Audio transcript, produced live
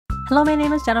Hello, my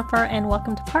name is Jennifer and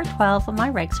welcome to part 12 of my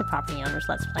Regs to Property Owners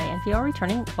Let's Play. And if you're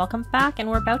returning, welcome back, and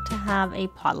we're about to have a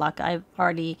potluck. I've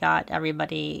already got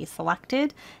everybody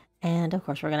selected, and of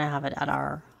course we're going to have it at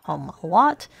our home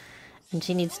lot. And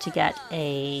she needs to get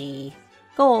a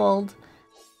gold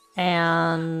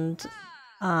and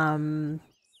in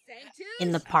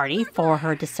the party for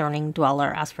her discerning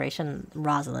dweller aspiration.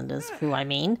 Rosalind is who I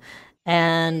mean.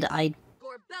 And I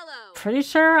pretty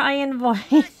sure I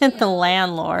invited the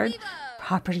landlord,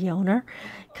 property owner,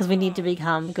 because we need to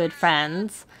become good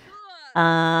friends.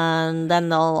 And then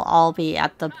they'll all be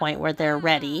at the point where they're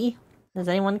ready. Is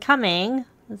anyone coming?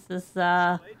 This is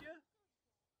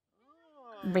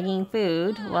bringing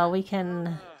food. Well, we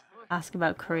can ask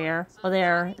about career. Oh,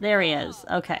 there he is.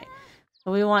 Okay.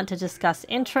 So we want to discuss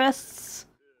interests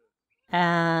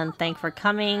and thank for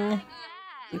coming.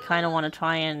 We kind of want to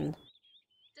try and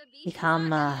become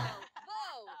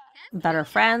better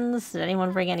friends. Did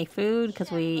anyone bring any food? Because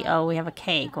we have a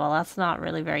cake. Well, that's not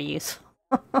really very useful.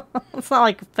 It's not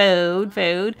like food.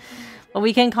 But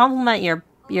we can compliment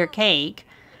your cake,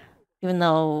 even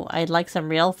though I'd like some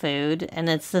real food. And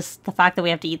it's just the fact that we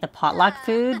have to eat the potluck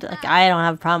food. Like, I don't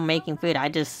have a problem making food. I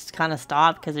just kind of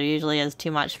stop because there usually is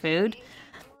too much food.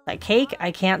 That cake,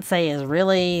 I can't say is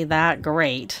really that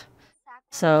great.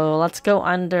 So let's go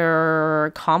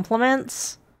under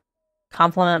compliments.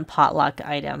 Compliment potluck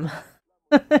item.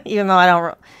 even though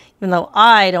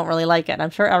I don't really like it. I'm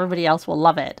sure everybody else will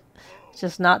love it. It's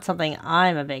just not something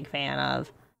I'm a big fan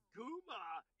of.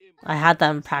 I had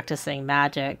them practicing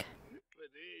magic.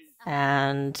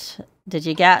 And did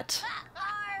you got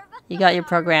your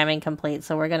programming complete,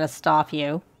 so we're gonna stop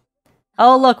you.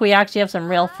 Oh look, we actually have some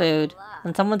real food.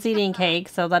 And someone's eating cake,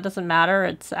 so that doesn't matter.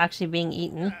 It's actually being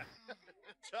eaten.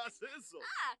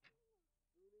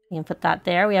 You can put that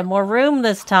there. We have more room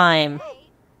this time.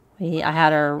 I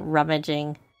had her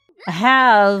rummaging. I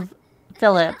have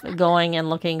Philip going and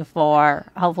looking for,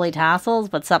 hopefully, tassels,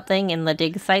 but something in the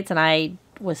dig sites. And I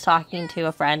was talking to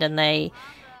a friend, and they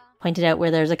pointed out where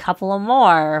there's a couple of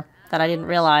more that I didn't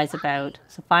realize about.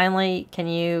 So finally, can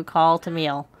you call to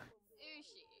meal?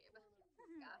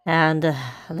 And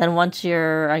then once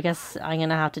I guess I'm going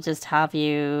to have to just have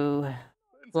you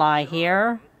fly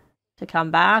here to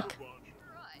come back.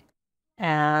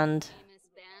 And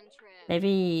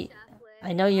maybe,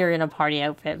 I know you're in a party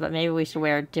outfit, but maybe we should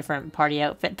wear a different party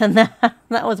outfit than that.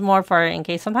 That was more for in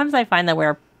case. Sometimes I find they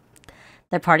wear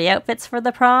their party outfits for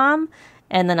the prom,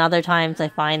 and then other times I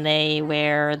find they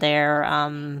wear their,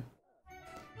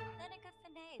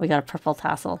 we got a purple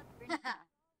tassel.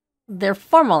 Their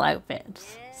formal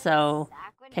outfits. So,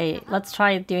 okay, let's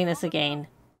try doing this again.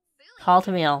 Call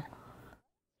to meal.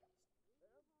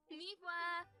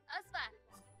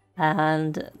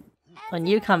 And when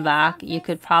you come back, you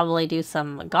could probably do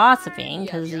some gossiping,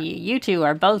 because you two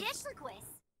are both...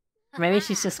 Maybe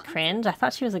she's just cringe. I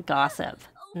thought she was a gossip.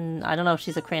 I don't know if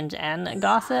she's a cringe and a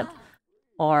gossip,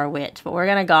 or which, but we're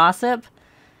gonna gossip.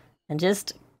 And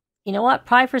just, you know what?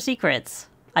 Pry for secrets.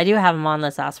 I do have them on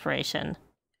this aspiration.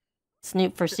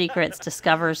 Snoop for secrets,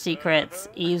 discover secrets,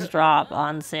 eavesdrop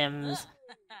on Sims.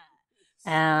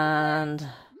 And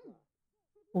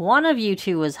one of you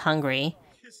two was hungry.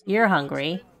 You're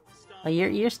hungry. But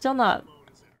you're still not...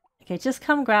 Okay, just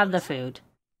come grab the food.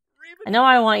 I know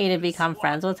I want you to become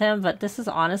friends with him, but this is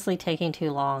honestly taking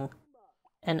too long.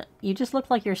 And you just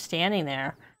look like you're standing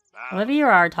there. Maybe you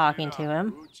are talking to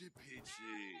him.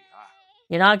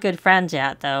 You're not good friends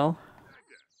yet, though.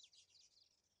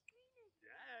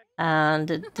 And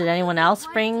did anyone else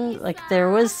bring... Like, there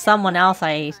was someone else.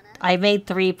 I made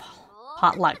 3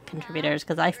 potluck contributors,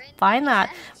 because I find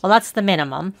that... Well, that's the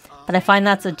minimum. But I find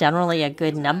that's generally a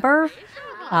good number.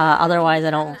 Otherwise,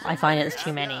 I find it's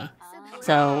too many.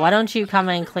 So why don't you come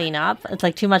and clean up? It's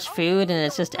like too much food and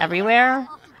it's just everywhere.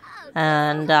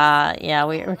 And yeah,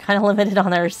 we're kind of limited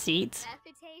on our seats.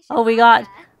 Oh, we got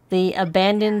the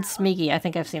abandoned Smeaky. I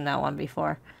think I've seen that one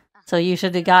before. So you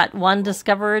should have got one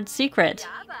discovered secret.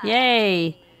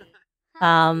 Yay!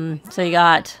 So you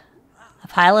got a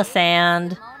pile of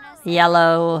sand,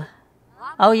 yellow.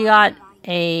 Oh, you got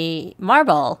a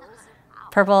marble,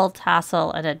 purple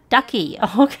tassel, and a ducky.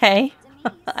 Okay.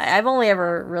 I've only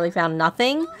ever really found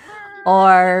nothing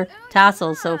or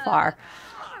tassels so far.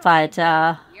 But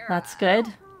that's good.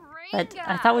 But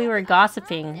I thought we were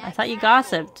gossiping. I thought you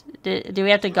gossiped. Do we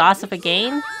have to gossip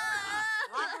again?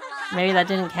 Maybe that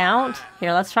didn't count?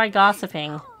 Here, let's try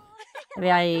gossiping.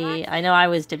 Maybe I know I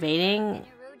was debating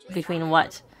between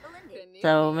what.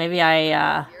 So maybe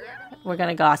we're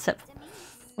gonna gossip.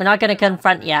 We're not gonna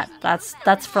confront yet.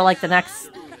 That's for like the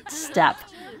next step.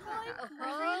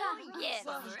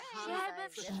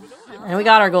 And we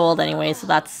got our gold anyway, so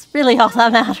that's really all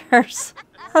that matters.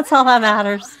 That's all that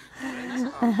matters.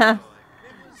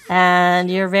 And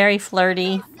you're very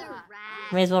flirty.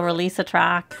 May as well release a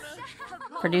track.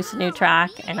 Produce a new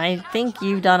track. And I think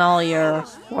you've done all your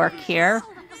work here.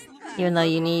 Even though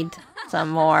you need some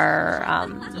more...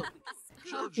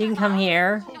 you can come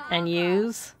here and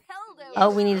use... Oh,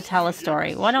 we need to tell a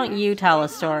story. Why don't you tell a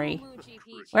story?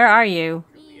 Where are you?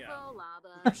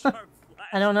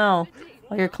 I don't know.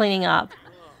 Well, you're cleaning up.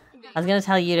 I was going to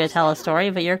tell you to tell a story,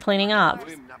 but you're cleaning up.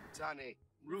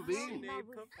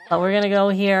 But we're going to go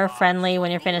here, friendly,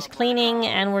 when you're finished cleaning,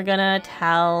 and we're going to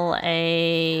tell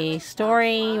a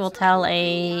story. We'll tell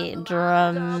a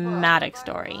dramatic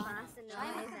story.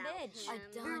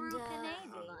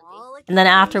 And then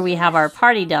after we have our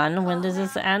party done, when does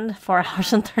this end? 4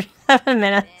 hours and 37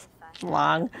 minutes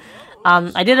long.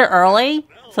 I did it early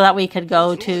so that we could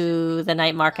go to the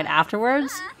night market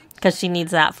afterwards, because she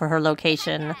needs that for her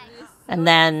location. And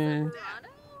then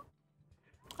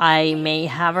I may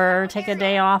have her take a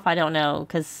day off. I don't know,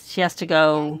 because she has to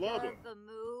go.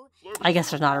 I guess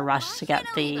there's not a rush to get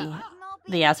the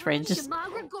aspirate, just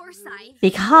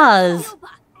because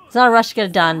it's not a rush to get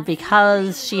it done,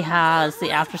 because she has the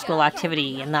after school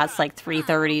activity, and that's like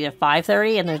 3:30 to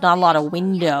 5:30, and there's not a lot of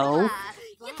window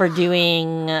for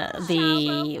doing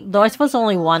though I suppose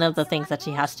only one of the things that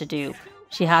she has to do.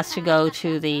 She has to go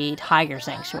to the tiger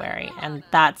sanctuary, and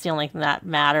that's the only thing that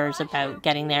matters about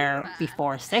getting there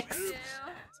before 6.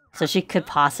 So she could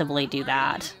possibly do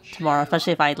that tomorrow,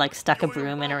 especially if I like stuck a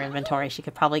broom in her inventory. She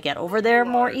could probably get over there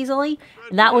more easily.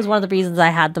 And that was one of the reasons I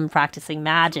had them practicing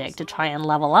magic, to try and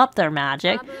level up their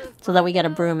magic so that we get a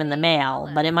broom in the mail.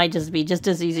 But it might just be just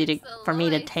as easy for me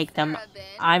to take them.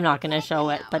 I'm not going to show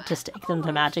it, but just take them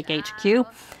to Magic HQ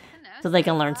so they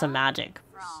can learn some magic.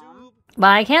 But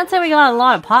I can't say we got a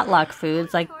lot of potluck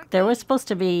foods. Like, there was supposed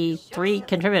to be 3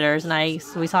 contributors, and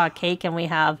we saw a cake, and we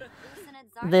have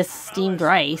this steamed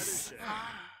rice.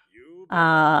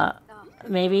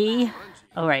 Maybe.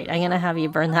 Oh, right. I'm gonna have you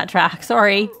burn that track.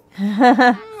 Sorry.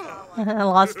 I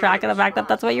lost track of the fact that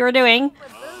that's what you were doing.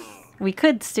 We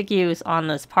could stick you on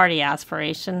this party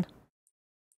aspiration.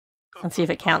 Let's see if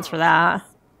it counts for that.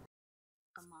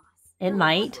 It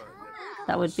might.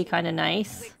 That would be kind of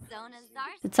nice.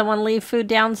 Did someone leave food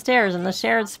downstairs in the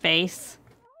shared space?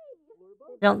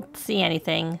 I don't see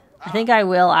anything. I think I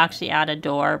will actually add a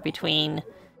door between,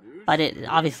 but it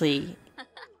obviously,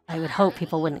 I would hope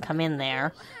people wouldn't come in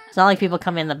there. It's not like people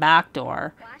come in the back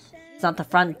door. It's not the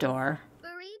front door.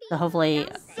 So hopefully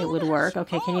it would work.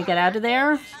 Okay, can you get out of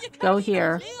there? Go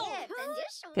here.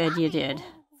 Good, you did.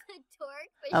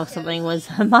 Oh, something was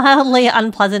a mildly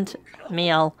unpleasant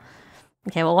meal.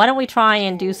 Okay, well, why don't we try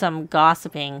and do some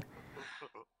gossiping?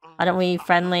 Why don't we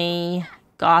friendly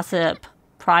gossip,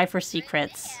 pry for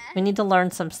secrets? We need to learn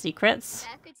some secrets.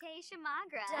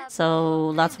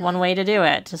 So that's one way to do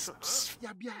it. Just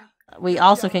we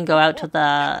also can go out to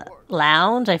the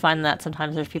lounge. I find that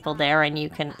sometimes there's people there and you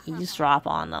can eavesdrop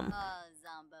on them.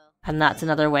 And that's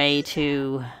another way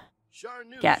to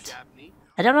get.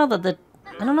 I don't know the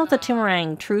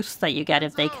Tomarang truths that you get,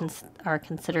 if they are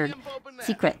considered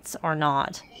secrets or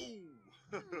not.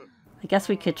 I guess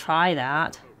we could try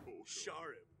that.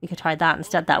 We could try that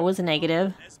instead. That was a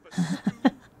negative.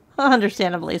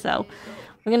 Understandably so.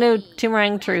 We're gonna do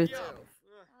Tomarang truth.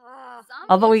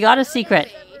 Oh, but we got a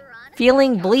secret.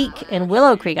 Feeling bleak in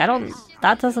Willow Creek.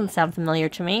 That doesn't sound familiar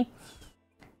to me.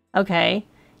 Okay.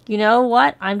 You know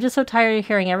what? I'm just so tired of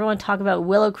hearing everyone talk about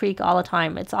Willow Creek all the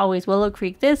time. It's always Willow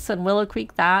Creek this and Willow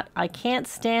Creek that. I can't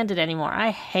stand it anymore.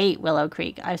 I hate Willow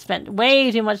Creek. I've spent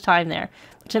way too much time there.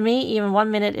 To me, even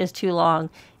 1 minute is too long.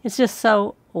 It's just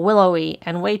so willowy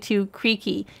and way too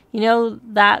creaky. You know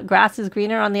that grass is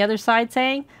greener on the other side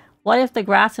saying? What if the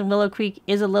grass in Willow Creek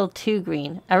is a little too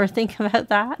green? Ever think about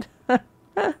that?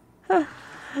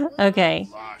 Okay.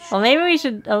 Well, maybe we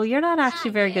should... Oh, you're not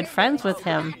actually very good friends with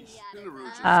him.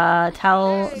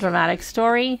 Tell dramatic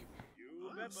story.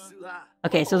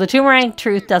 Okay, so the Tomarang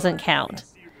truth doesn't count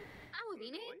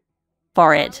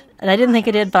for it. And I didn't think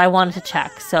it did, but I wanted to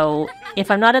check. So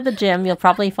if I'm not at the gym, you'll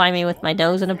probably find me with my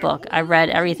nose in a book. I've read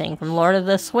everything from Lord of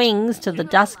the Swings to the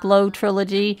Duskglow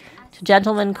trilogy to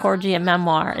Gentleman, Corgi, and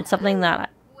Memoir.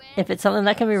 If it's something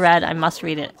that can be read, I must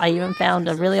read it. I even found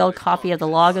a really old copy of the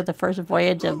log of the first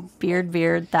voyage of Beard,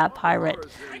 the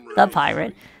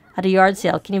pirate, at a yard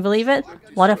sale. Can you believe it?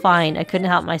 What a find. I couldn't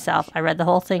help myself. I read the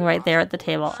whole thing right there at the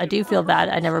table. I do feel bad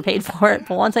I never paid for it,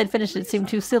 but once I'd finished it seemed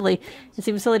too silly. It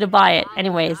seemed silly to buy it.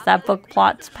 Anyways, that book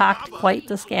plot's packed quite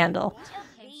the scandal.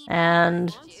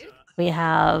 And we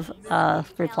have a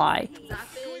reply.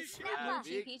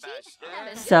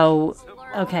 So,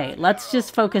 okay, let's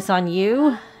just focus on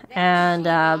you and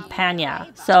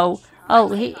Panya. So,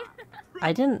 oh,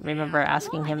 I didn't remember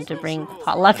asking him to bring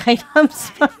potluck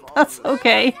items, but that's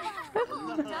okay.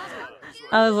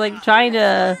 I was like trying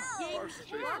to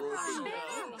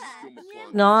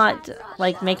not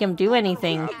like make him do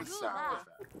anything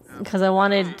because I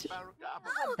wanted.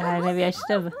 Maybe I should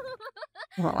have.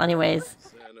 Well, anyways,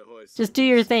 just do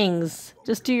your things.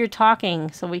 Just do your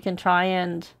talking so we can try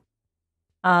and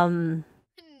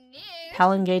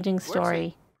tell engaging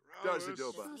story.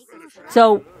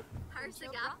 So,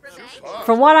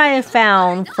 from what I have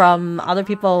found from other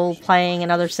people playing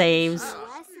and other saves,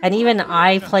 and even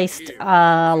I placed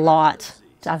a lot.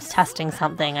 I was testing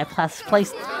something. I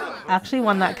placed actually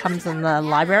one that comes in the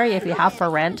library if you have for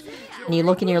rent. And you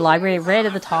look in your library, right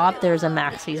at the top, there's a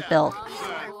Maxis built.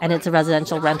 And it's a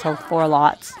residential rental, 4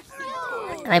 lots.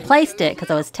 And I placed it because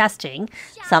I was testing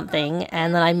something.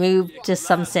 And then I moved just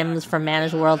some Sims from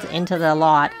Managed Worlds into the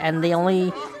lot. And the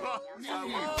only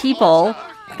people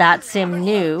that Sim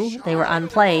knew, they were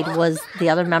unplayed, was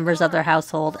the other members of their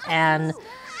household and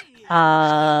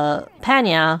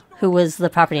Panya, who was the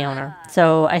property owner.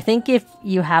 So I think if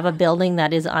you have a building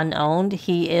that is unowned,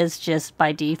 he is just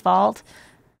by default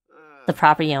the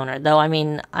property owner. Though, I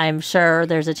mean, I'm sure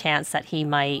there's a chance that he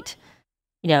might,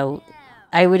 you know,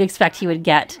 I would expect he would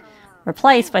get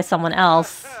replaced by someone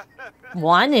else.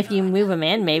 One, if you move him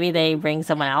in, maybe they bring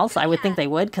someone else. I would think they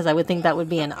would, because I would think that would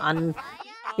be an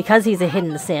because he's a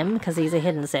hidden sim,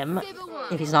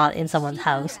 if he's not in someone's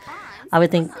house, I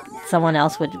would think someone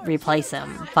else would replace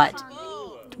him. But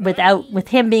with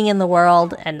him being in the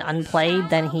world and unplayed,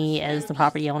 then he is the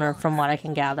property owner from what I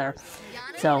can gather.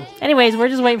 So anyways, we're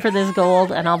just waiting for this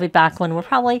gold, and I'll be back when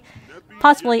we're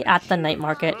possibly at the night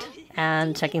market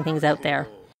and checking things out there.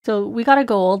 So we got a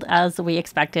gold as we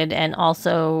expected, and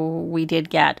also we did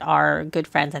get our good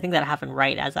friends. I think that happened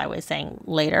right as I was saying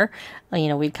later. You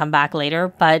know, we'd come back later,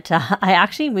 but I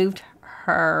actually moved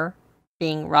her,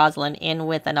 being Rosalind, in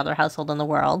with another household in the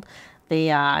world.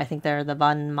 I think they're the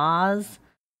Bun Ma's.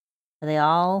 Are they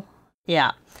all?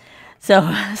 Yeah. So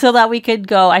that we could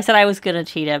go. I said I was going to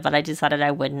cheat it, but I decided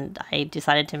I wouldn't. I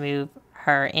decided to move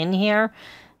her in here.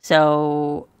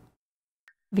 So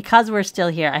because we're still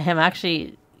here, I am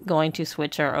actually going to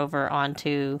switch her over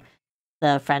onto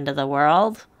the friend of the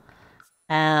world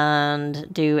and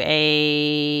do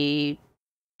a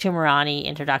Tomarang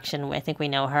introduction. I think we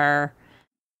know her,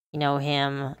 you know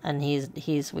him, and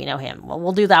we know him. Well,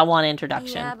 we'll do that one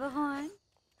introduction.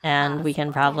 And we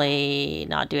can probably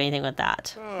not do anything with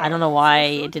that. I don't know why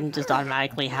it didn't just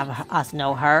automatically have us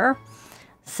know her.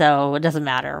 So it doesn't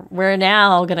matter. We're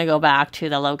now going to go back to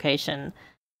the location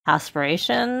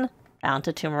aspiration, down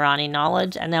to Tomarang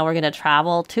knowledge, and now we're going to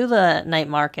travel to the night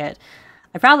market.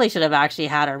 I probably should have actually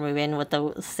had her move in with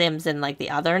the Sims in like the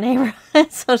other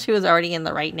neighborhood, so she was already in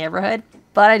the right neighborhood,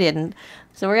 but I didn't.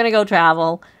 So we're going to go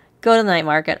travel, go to the night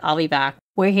market. I'll be back.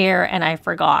 We're here, and I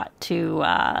forgot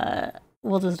to,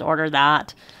 we'll just order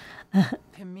that.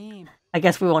 I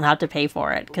guess we won't have to pay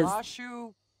for it, because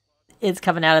it's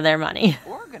coming out of their money.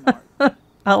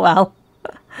 Oh well.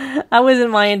 That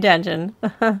wasn't my intention.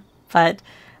 But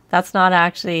that's not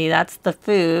actually, that's the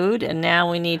food, and now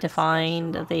we need to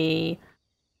find the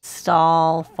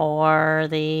stall for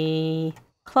the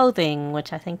clothing,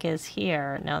 which I think is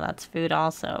here. No, that's food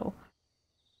also.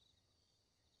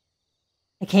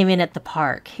 I came in at the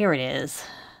park. Here it is.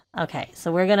 Okay,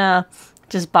 so we're gonna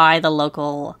just buy the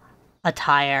local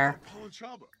attire,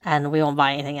 and we won't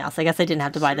buy anything else. I guess I didn't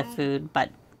have to buy the food, but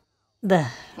you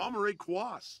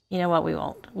know what, we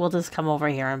won't. We'll just come over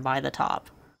here and buy the top.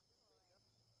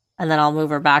 And then I'll move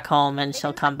her back home, and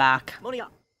she'll come back.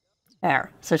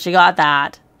 There. So she got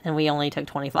that, and we only took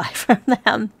 25 from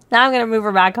them. Now I'm going to move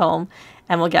her back home,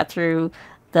 and we'll get through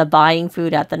the buying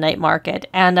food at the night market.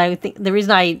 And I think the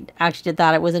reason I actually did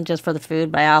that, it wasn't just for the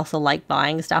food, but I also like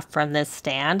buying stuff from this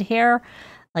stand here.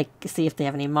 Like, see if they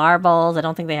have any marbles. I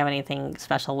don't think they have anything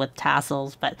special with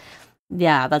tassels, but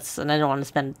yeah, and I don't want to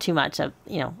spend too much of,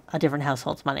 a different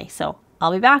household's money. So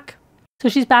I'll be back. So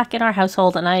she's back in our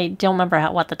household, and I don't remember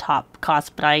what the top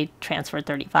cost, but I transferred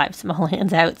 35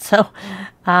 simoleons out. So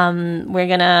we're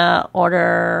going to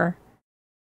order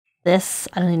this.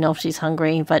 I don't even know if she's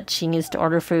hungry, but she needs to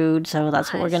order food, so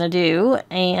that's what we're going to do.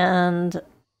 And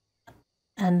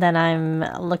then I'm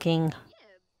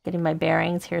getting my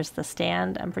bearings. Here's the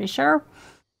stand, I'm pretty sure.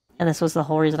 And this was the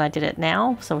whole reason I did it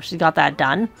now. So she got that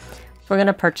done. We're going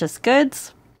to purchase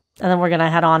goods. And then we're going to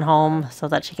head on home so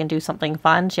that she can do something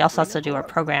fun. She also has to do her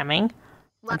programming,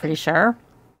 I'm pretty sure.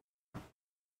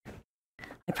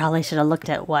 I probably should have looked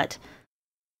at what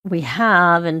we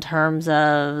have in terms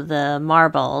of the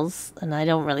marbles, and I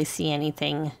don't really see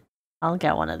anything. I'll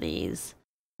get one of these.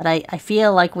 But I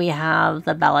feel like we have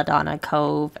the Belladonna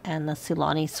Cove and the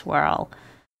Sulani Swirl.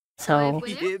 So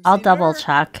I'll double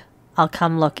check. I'll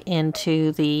come look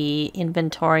into the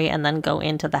inventory and then go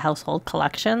into the household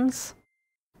collections.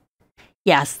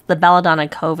 Yes, the Belladonna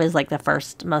Cove is like the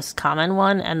first most common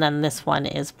one, and then this one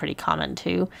is pretty common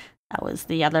too. That was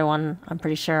the other one, I'm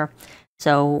pretty sure.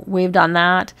 So we've done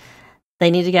that. They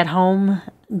need to get home,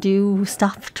 do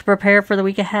stuff to prepare for the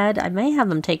week ahead. I may have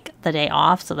them take the day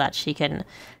off so that she can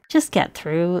just get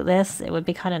through this. It would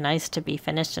be kind of nice to be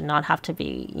finished and not have to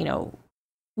be, you know,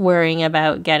 worrying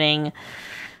about getting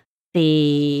the,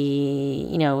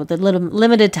 you know, the little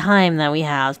limited time that we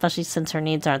have, especially since her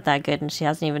needs aren't that good and she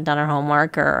hasn't even done her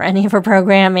homework or any of her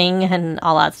programming and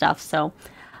all that stuff. So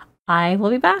I will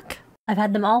be back. I've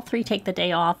had them all three take the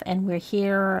day off, and we're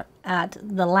here at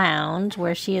the lounge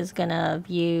where she is gonna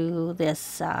view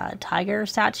this tiger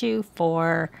statue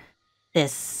for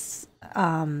this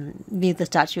view the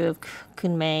statue of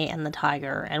Kunmei and the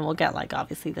tiger, and we'll get like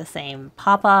obviously the same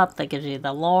pop-up that gives you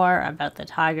the lore about the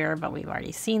tiger, but we've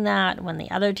already seen that when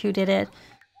the other two did it.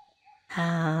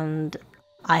 And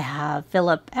I have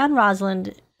Philip and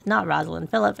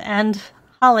Philip and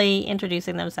Holly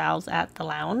introducing themselves at the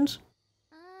lounge.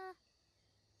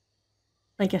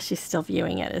 I guess she's still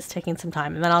viewing it. It's taking some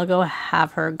time. And then I'll go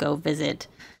have her go visit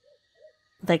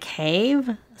the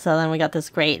cave. So then we got this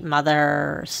great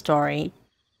mother story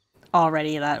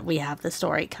already that we have the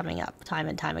story coming up time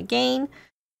and time again.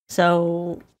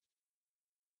 So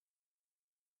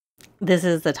this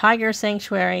is the tiger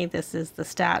sanctuary. This is the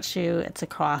statue. It's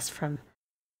across from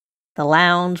the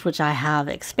lounge, which I have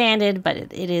expanded, but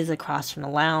it is across from the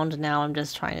lounge. Now I'm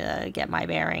just trying to get my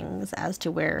bearings as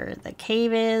to where the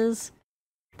cave is.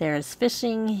 There's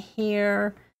fishing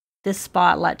here. This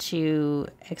spot lets you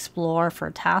explore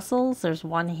for tassels. There's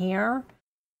one here,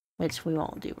 which we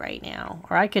won't do right now.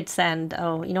 Or I could send,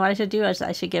 oh, you know what I should do?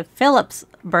 I should give Philip's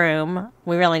broom.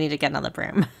 We really need to get another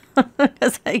broom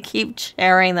because I keep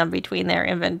sharing them between their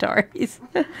inventories.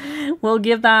 We'll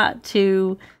give that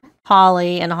to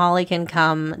Holly, and Holly can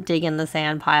come dig in the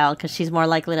sand pile because she's more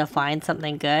likely to find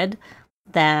something good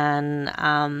than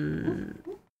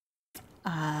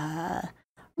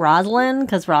Rosalind,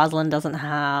 because Rosalind doesn't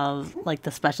have like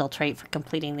the special trait for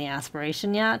completing the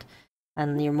aspiration yet,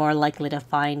 and you're more likely to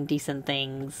find decent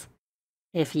things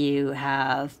if you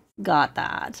have got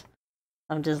that.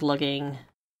 I'm just looking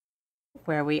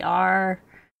where we are,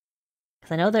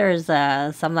 because I know there's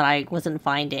some that I wasn't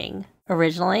finding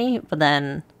originally, but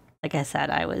then, like I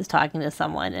said, I was talking to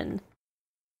someone and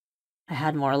I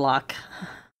had more luck,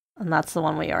 and that's the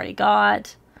one we already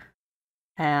got.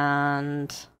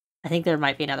 And I think there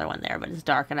might be another one there, but it's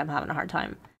dark and I'm having a hard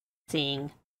time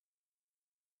seeing.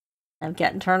 I'm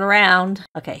getting turned around.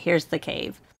 Okay, here's the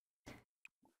cave.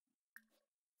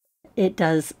 It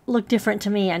does look different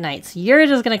to me at night. So you're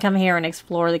just going to come here and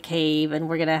explore the cave, and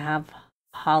we're going to have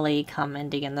Holly come and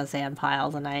dig in the sand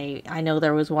piles. And I know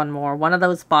there was one more. One of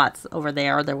those spots over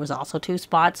there, there was also two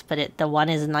spots, but the one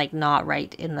is like not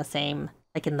right in the same,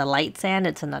 like in the light sand.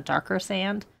 It's in the darker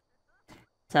sand.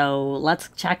 So let's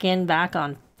check in back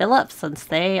on Philip, since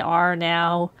they are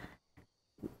now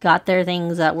got their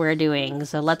things that we're doing.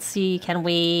 So let's see, can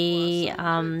we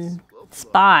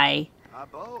spy,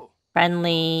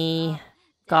 friendly,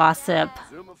 gossip,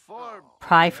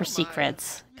 pry for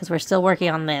secrets, because we're still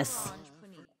working on this.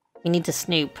 We need to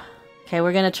snoop. Okay,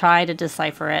 we're going to try to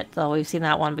decipher it, though we've seen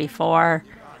that one before.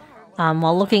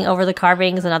 While looking over the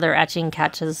carvings, another etching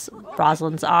catches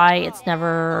Rosalind's eye. It's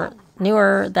never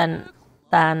newer than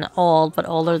old, but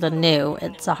older than new.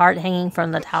 It's a heart hanging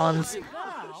from the talons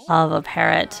of a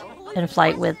parrot in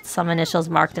flight with some initials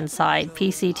marked inside.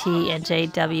 PCT and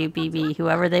JWBB,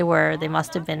 whoever they were, they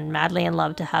must have been madly in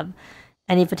love to have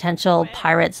any potential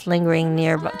pirates lingering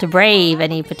to brave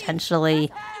any potential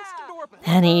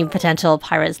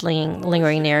pirates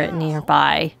lingering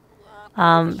nearby.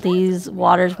 These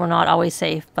waters were not always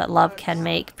safe, but love can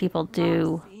make people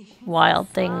do wild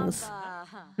things.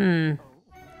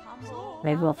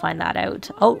 Maybe we'll find that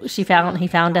out. Oh, he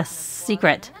found a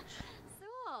secret.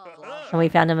 And we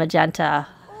found a magenta.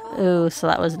 Ooh, so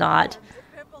that was not.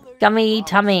 Gummy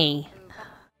tummy.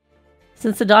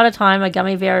 Since the dawn of time, a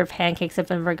gummy bear pancakes have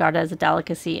been regarded as a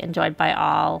delicacy enjoyed by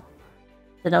all.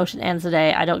 The notion ends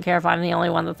today. I don't care if I'm the only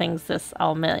one that thinks this.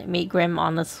 I'll meet Grim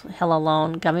on this hill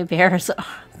alone. Gummy bears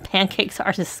pancakes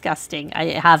are disgusting.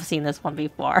 I have seen this one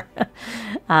before.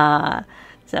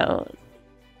 So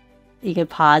you could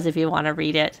pause if you want to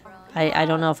read it. I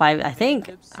don't know if I think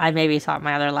I maybe saw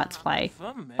my other Let's Play,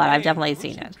 but I've definitely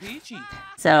seen it.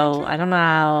 So I don't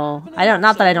know how,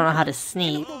 not that I don't know how to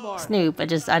snoop,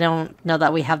 I don't know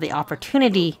that we have the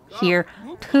opportunity here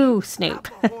to snoop.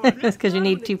 Because you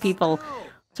need two people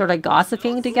sort of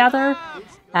gossiping together.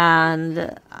 And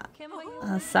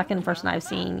a second person I've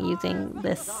seen using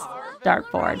this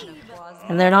dartboard.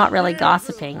 And they're not really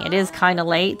gossiping. It is kind of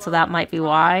late, so that might be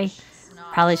why.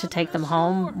 Probably should take them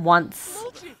home once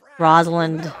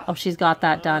Rosalind... Oh, she's got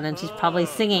that done, and she's probably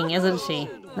singing, isn't she?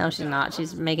 No, she's not.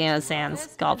 She's making a sand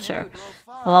sculpture.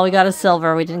 Well, we got a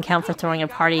silver. We didn't count for throwing a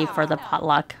party for the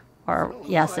potluck. Or,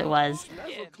 yes, it was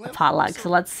a potluck. So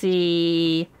let's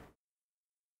see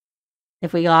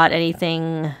if we got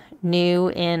anything new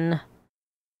in...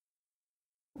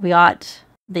 We got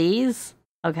these.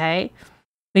 Okay.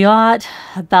 We got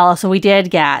Bella, so we did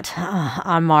get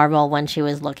a marble when she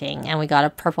was looking, and we got a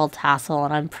purple tassel,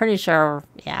 and I'm pretty sure,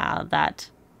 yeah, that's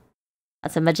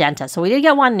a magenta. So we did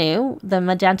get one new. The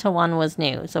magenta one was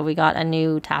new, so we got a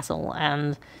new tassel,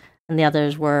 and the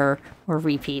others were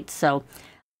repeats. So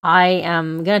I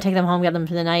am going to take them home, get them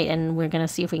for the night, and we're going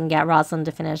to see if we can get Rosalind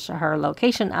to finish her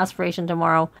location aspiration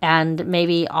tomorrow, and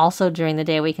maybe also during the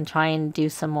day we can try and do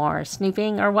some more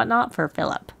snooping or whatnot for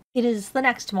Philip. It is the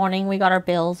next morning. We got our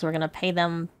bills. We're going to pay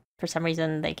them. For some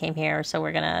reason, they came here, so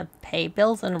we're going to pay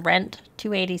bills and rent,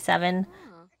 $287.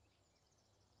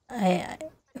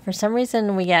 For some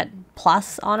reason, we get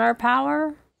plus on our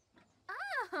power.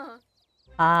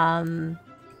 I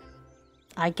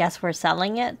guess we're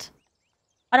selling it.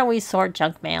 Why don't we sort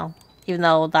junk mail? Even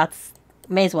though that's...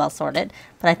 May as well sort it.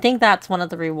 But I think that's one of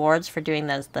the rewards for doing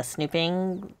the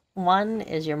snooping one,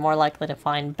 is you're more likely to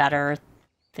find better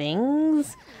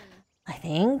things, I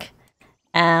think.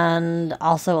 And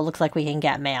also it looks like we can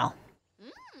get mail.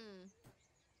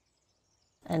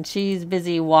 And she's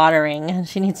busy watering, and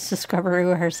she needs to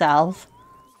scrubberoo herself.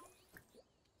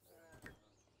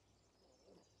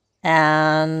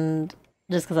 And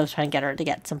just because I was trying to get her to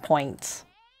get some points.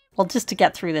 Well, just to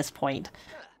get through this point.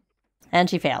 And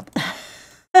she failed.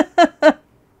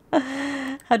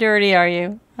 How dirty are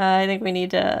you? I think we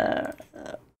need to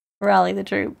rally the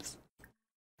troops.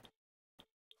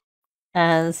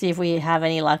 And see if we have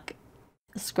any luck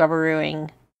scrubberooing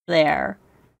there.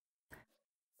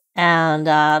 And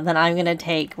then I'm going to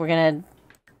take... We're going to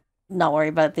not worry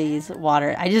about these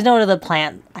water. I just noticed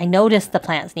the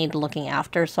plants need looking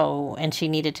after, so... And she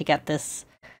needed to get this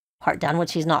part done,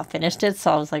 which she's not finished it.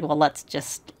 So I was like, well, let's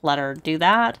just let her do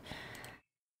that.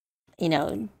 You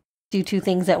know, do two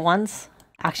things at once.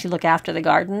 Actually look after the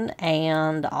garden.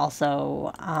 And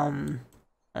also,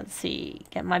 let's see,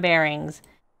 get my bearings.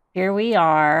 Here we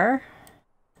are.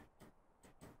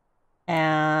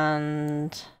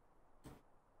 And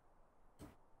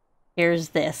here's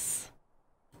this.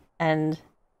 And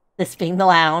this being the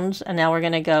lounge. And now we're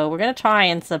going to try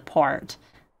and support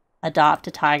Adopt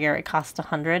a Tiger. It costs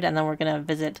 100. And then we're going to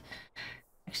visit.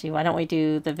 Actually, why don't we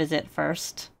do the visit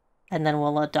first? And then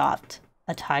we'll adopt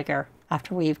a tiger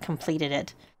after we've completed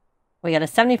it. We got a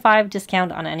 75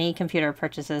 discount on any computer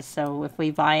purchases. So if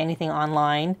we buy anything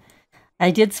online, I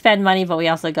did spend money, but we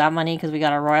also got money because we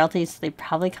got our royalties. So they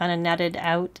probably kind of netted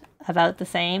out about the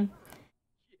same.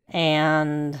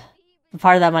 And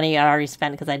part of that money I already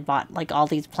spent because I'd bought like all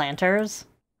these planters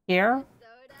here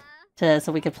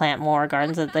so we could plant more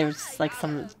gardens. There's like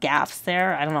some gaps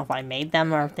there. I don't know if I made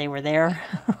them or if they were there.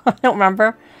 I don't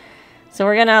remember. So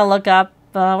we're gonna look up.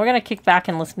 We're gonna kick back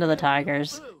and listen to the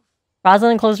tigers.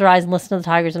 Rosalind closed her eyes and listened to the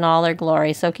tigers in all their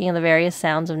glory, soaking in the various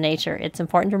sounds of nature. It's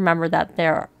important to remember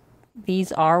that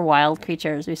these are wild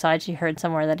creatures. Besides, she heard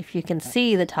somewhere that if you can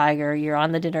see the tiger, you're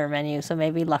on the dinner menu. So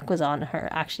maybe luck was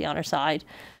actually on her side.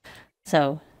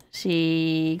 So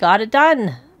she got it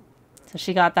done. So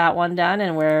she got that one done,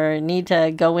 and we need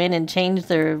to go in and change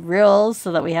the rules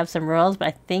so that we have some rules. But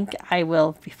I think I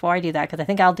will, before I do that, because I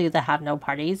think I'll do the have no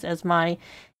parties as my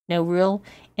no rule.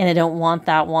 And I don't want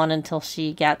that one until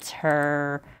she gets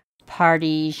her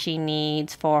party she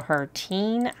needs for her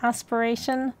teen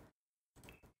aspiration.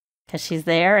 Because she's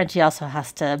there, and she also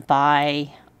has to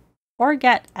buy or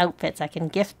get outfits. I can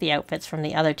gift the outfits from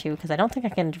the other two, because I don't think I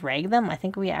can drag them. I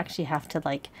think we actually have to,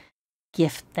 like,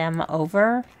 gift them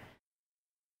over.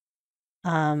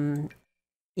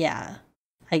 Yeah.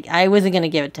 I wasn't going to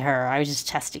give it to her. I was just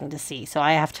testing to see. So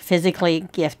I have to physically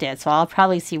gift it. So I'll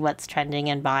probably see what's trending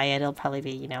and buy it. It'll probably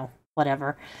be,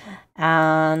 whatever.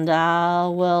 And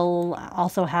we'll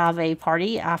also have a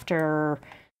party after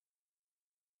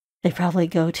they probably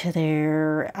go to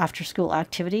their after-school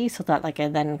activity, so that I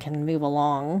then can move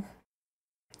along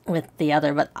with the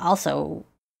other. But also,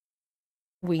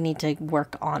 we need to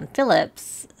work on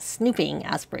Philip's snooping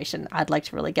aspiration. I'd like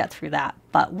to really get through that,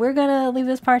 but we're gonna leave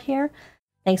this part here.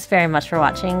 Thanks very much for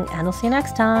watching, and we'll see you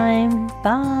next time.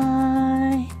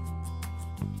 Bye!